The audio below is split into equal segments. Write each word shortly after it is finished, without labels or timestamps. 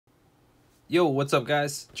Yo, what's up,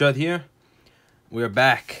 guys? Judd here. We're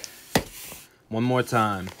back. One more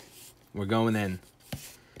time. We're going in.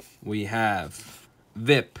 We have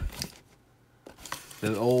VIP.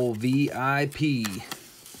 The old VIP.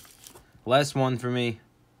 Last one for me.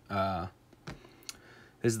 This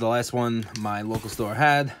is the last one my local store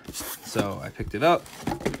had. So I picked it up.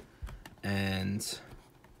 And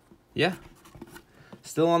yeah.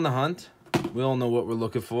 Still on the hunt. We all know what we're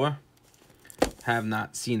looking for. Have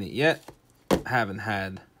not seen it yet. Haven't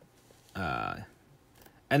had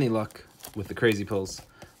any luck with the crazy pulls,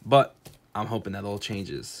 but I'm hoping that all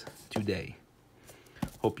changes today.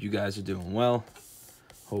 Hope you guys are doing well.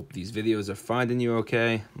 Hope these videos are finding you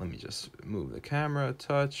okay. Let me just move the camera a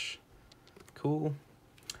touch. Cool.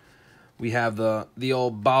 We have the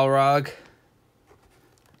old Balrog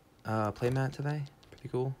playmat today. Pretty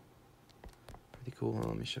cool. Pretty cool.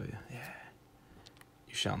 Let me show you. Yeah.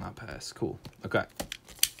 You shall not pass. Cool. Okay.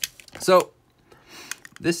 So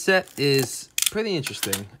this set is pretty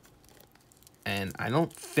interesting, and I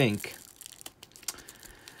don't think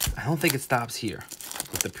it stops here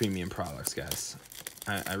with the premium products, guys.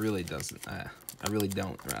 I really doesn't. I really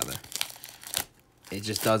don't, rather. It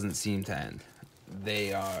just doesn't seem to end.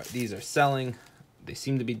 These are selling. They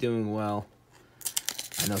seem to be doing well.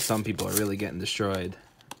 I know some people are really getting destroyed.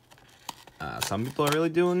 Some people are really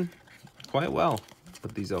doing quite well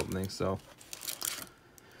with these openings, so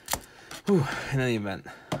whew, in any event,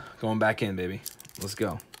 going back in, baby. Let's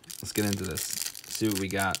go. Let's get into this. See what we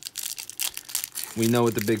got. We know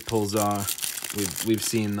what the big pulls are. We've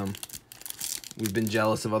seen them. We've been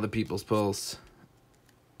jealous of other people's pulls.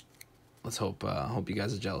 Let's hope you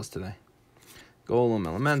guys are jealous today. Golem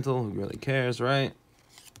Elemental, who really cares, right?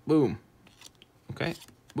 Boom. Okay.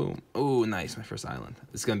 Boom. Oh, nice. My first island.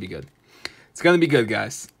 It's gonna be good. It's gonna be good,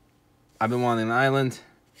 guys. I've been wanting an island.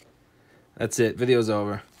 That's it. Video's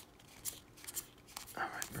over.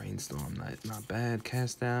 Alright, Brainstorm. Not bad.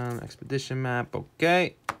 Cast down. Expedition map.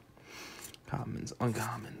 Okay. Commons.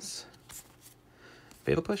 Uncommons.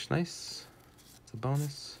 Fatal Push. Nice. It's a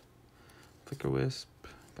bonus. Flicker Wisp.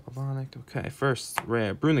 Galvanic. Okay. First,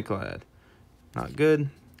 rare. Bruniclad. Not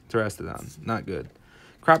good. Terastodon. Not good.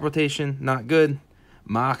 Crop Rotation. Not good.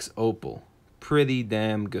 Mox Opal. Pretty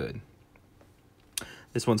damn good.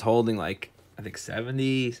 This one's holding like, I think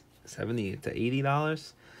 $70 to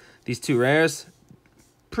 $80. These two rares,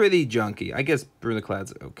 pretty junky. I guess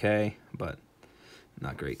Bruniclad's okay, but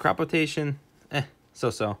not great. Crop Rotation,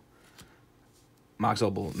 so-so. Mox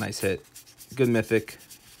Opal, nice hit. Good mythic,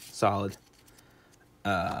 solid.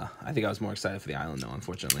 I think I was more excited for the island though,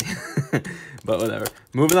 unfortunately. But whatever.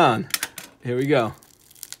 Moving on. Here we go.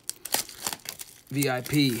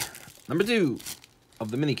 VIP number 2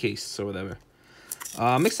 of the mini case or whatever.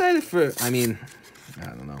 I'm excited for, I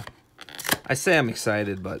don't know. I say I'm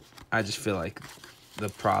excited, but I just feel like the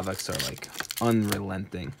products are like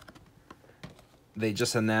unrelenting. They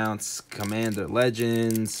just announced Commander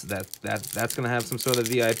Legends, that's gonna have some sort of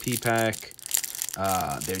VIP pack.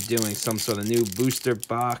 They're doing some sort of new booster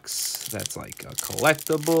box that's like a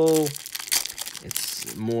collectible.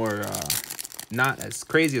 It's more not as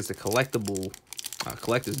crazy as a collectible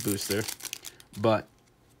collector's booster, but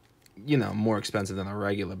you know, more expensive than a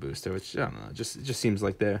regular booster, which I don't know, it just seems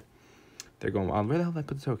like they're going wild. Where the hell did I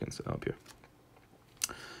put the tokens? Oh, up here.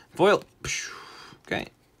 Foil. Okay.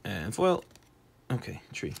 And foil. Okay,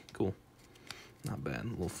 tree. Cool. Not bad.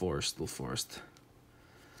 Little forest.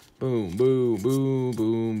 Boom, boom, boom,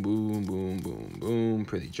 boom, boom, boom, boom, boom.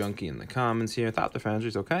 Pretty junky in the commons here. Thought the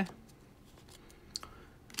Foundry's okay.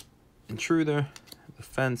 Intruder. The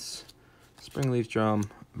Fence. Springleaf Drum.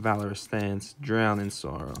 Valorous Stance, Drown in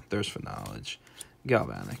Sorrow, Thirst for Knowledge,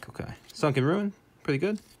 Galvanic, okay. Sunken Ruin, pretty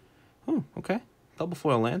good. Oh, okay. Double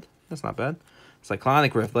foil land, that's not bad.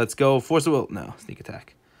 Cyclonic Rift, let's go. Force of Will, no, Sneak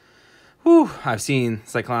Attack. Whew, I've seen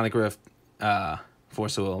Cyclonic Rift,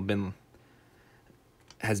 Force of Will,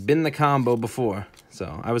 has been the combo before,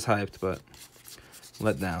 so I was hyped, but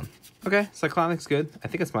let down. Okay, Cyclonic's good. I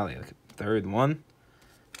think it's my like third one,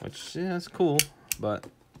 which, yeah, it's cool, but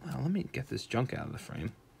well, let me get this junk out of the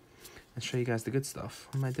frame and show you guys the good stuff.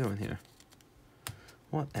 What am I doing here?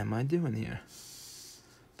 What am I doing here?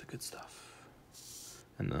 The good stuff.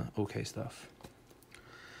 And the okay stuff.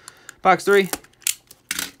 Box 3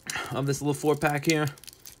 of this little 4-pack here.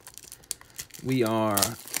 We are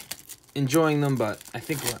enjoying them, but I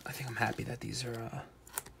think I'm happy that these are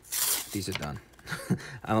done.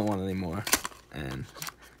 I don't want any more. And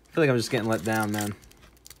I feel like I'm just getting let down, man.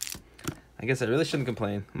 I guess I really shouldn't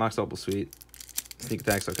complain. Mox Opal sweet. Sneak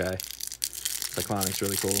Attack's okay. Cyclonic's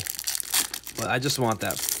really cool. But I just want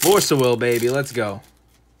that Force of Will, baby. Let's go.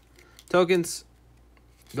 Tokens.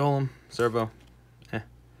 Golem, Servo.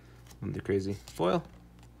 Nothing too crazy. Foil.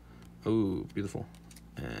 Ooh, beautiful.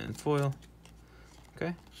 And foil.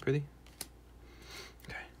 Okay, pretty.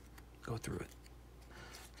 Okay, go through it.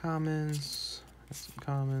 Commons. Got some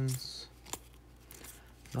commons.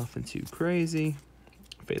 Nothing too crazy.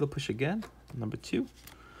 Fatal Push again. Number 2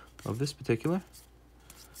 of this particular.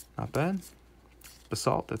 Not bad.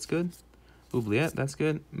 Basalt, that's good. Oubliette, that's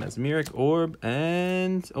good. Mesmeric Orb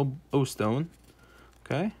and O-Stone.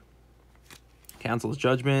 Okay. Council's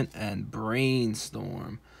Judgment and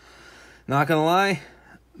Brainstorm. Not gonna lie,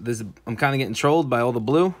 I'm kind of getting trolled by all the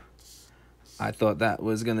blue. I thought that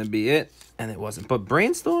was gonna be it, and it wasn't. But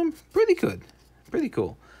Brainstorm, pretty good, pretty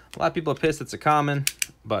cool. A lot of people are pissed it's a common,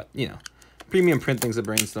 but you know, premium printings of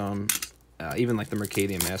Brainstorm, even like the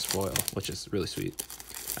Mercadian Mass Foil, which is really sweet.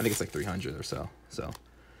 I think it's like 300 or so. So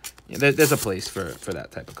yeah, there's a place for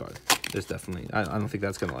that type of card. There's definitely. I don't think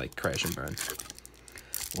that's gonna like crash and burn.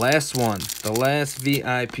 Last one, the last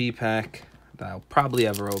VIP pack that I'll probably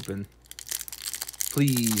ever open.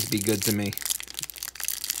 Please be good to me.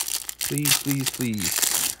 Please, please,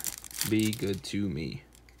 please be good to me.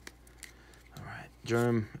 All right,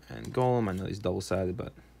 Germ and Golem. I know he's double-sided,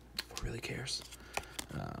 but who really cares?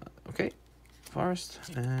 Okay, Forest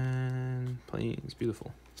and Plains.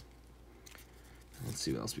 Beautiful. Let's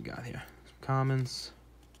see what else we got here. Some commons.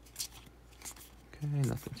 Okay,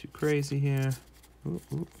 nothing too crazy here. Ooh.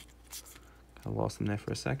 Kind of lost them there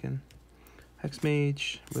for a second.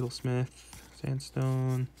 Hexmage, Riddlesmith,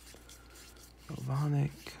 Sandstone,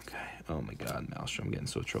 Galvanic. Okay. Oh my god, Maelstrom, I'm getting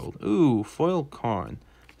so trolled. Ooh, Foil Karn.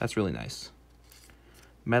 That's really nice.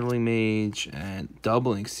 Meddling Mage and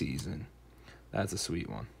Doubling Season. That's a sweet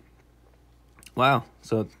one. Wow,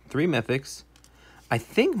 so 3 mythics. I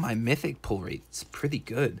think my mythic pull rate is pretty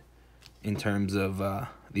good in terms of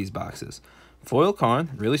these boxes. Foil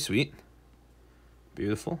Karn, really sweet.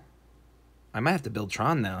 Beautiful. I might have to build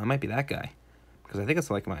Tron now. I might be that guy, because I think it's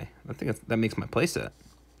like that makes my playset.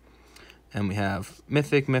 And we have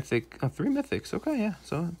mythic, 3 mythics. Okay, yeah,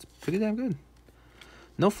 so it's pretty damn good.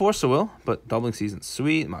 No Force of Will, but Doubling Season,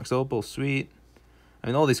 sweet. Mox Opal, sweet. I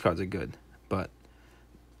mean, all these cards are good, but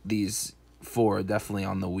these 4 are definitely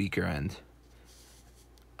on the weaker end.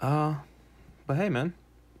 But hey, man,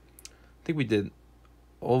 I think we did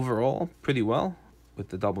overall pretty well with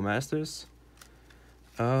the Double Masters.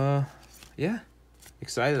 Yeah,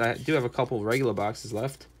 excited. I do have a couple regular boxes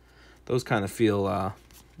left. Those kind of feel a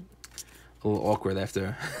little awkward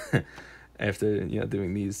after after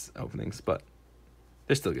doing these openings, but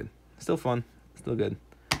they're still good, still fun, still good.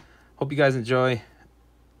 Hope you guys enjoy.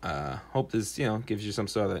 Hope this gives you some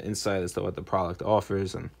sort of insight as to what the product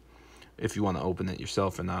offers and if you want to open it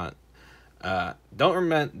yourself or not. Don't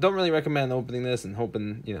really recommend opening this and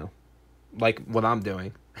hoping like what I'm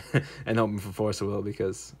doing and hoping for Force of Will,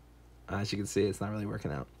 because as you can see, it's not really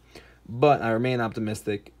working out. But I remain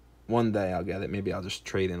optimistic. One day I'll get it. Maybe I'll just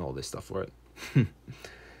trade in all this stuff for it.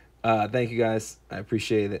 Thank you guys. I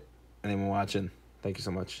appreciate it. Anyone watching, thank you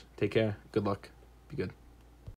so much. Take care. Good luck. Be good.